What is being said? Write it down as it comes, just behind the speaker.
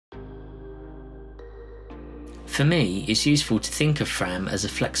For me, it's useful to think of FRAM as a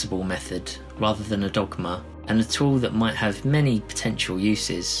flexible method rather than a dogma, and a tool that might have many potential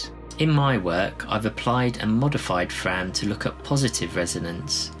uses. In my work, I've applied and modified FRAM to look at positive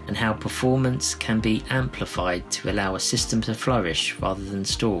resonance and how performance can be amplified to allow a system to flourish rather than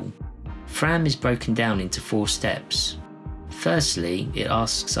stall. FRAM is broken down into 4 steps. Firstly, it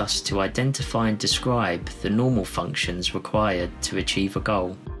asks us to identify and describe the normal functions required to achieve a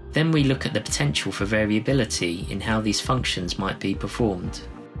goal. Then we look at the potential for variability in how these functions might be performed.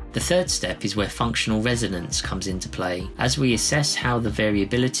 The third step is where functional resonance comes into play, as we assess how the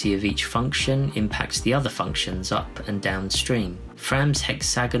variability of each function impacts the other functions up and downstream. FRAM's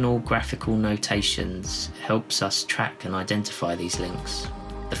hexagonal graphical notations helps us track and identify these links.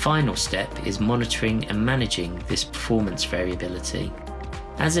 The final step is monitoring and managing this performance variability.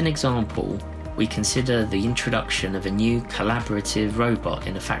 As an example, we consider the introduction of a new collaborative robot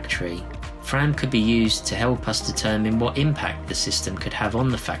in a factory. FRAM could be used to help us determine what impact the system could have on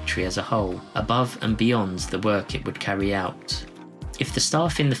the factory as a whole, above and beyond the work it would carry out. If the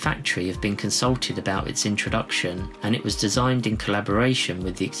staff in the factory have been consulted about its introduction and it was designed in collaboration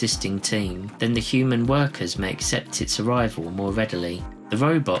with the existing team, then the human workers may accept its arrival more readily. The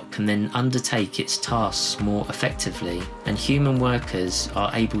robot can then undertake its tasks more effectively, and human workers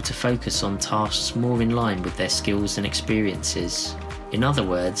are able to focus on tasks more in line with their skills and experiences. In other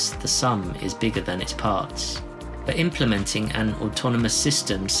words, the sum is bigger than its parts. But implementing an autonomous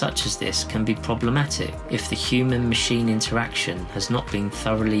system such as this can be problematic if the human-machine interaction has not been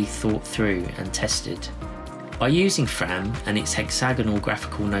thoroughly thought through and tested. By using FRAM and its hexagonal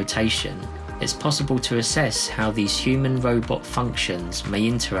graphical notation, it's possible to assess how these human-robot functions may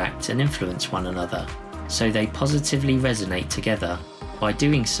interact and influence one another, so they positively resonate together. By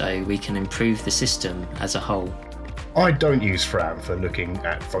doing so, we can improve the system as a whole. I don't use FRAM for looking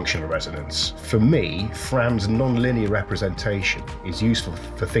at functional resonance. For me, FRAM's non-linear representation is useful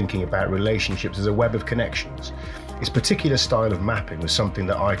for thinking about relationships as a web of connections. Its particular style of mapping was something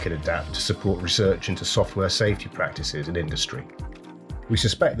that I could adapt to support research into software safety practices in industry. We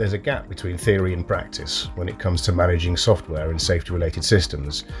suspect there's a gap between theory and practice when it comes to managing software and safety-related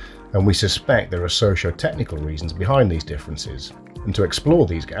systems, and we suspect there are socio-technical reasons behind these differences. And to explore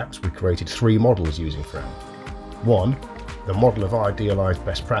these gaps, we created 3 models using FRAM. 1. The model of idealised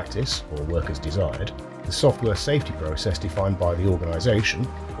best practice, or work as desired, the software safety process defined by the organisation,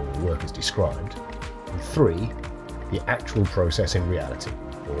 or work as described, and 3. The actual process in reality,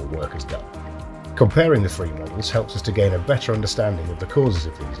 or work as done. Comparing the 3 models helps us to gain a better understanding of the causes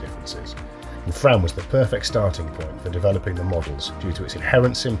of these differences, and FRAM was the perfect starting point for developing the models due to its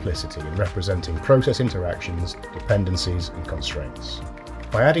inherent simplicity in representing process interactions, dependencies and constraints.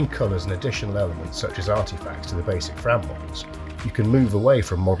 By adding colours and additional elements such as artifacts to the basic FRAM models, you can move away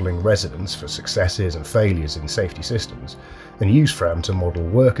from modelling resonance for successes and failures in safety systems and use FRAM to model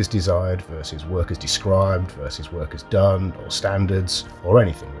work as desired versus work as described versus work as done, or standards, or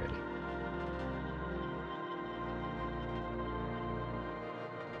anything really.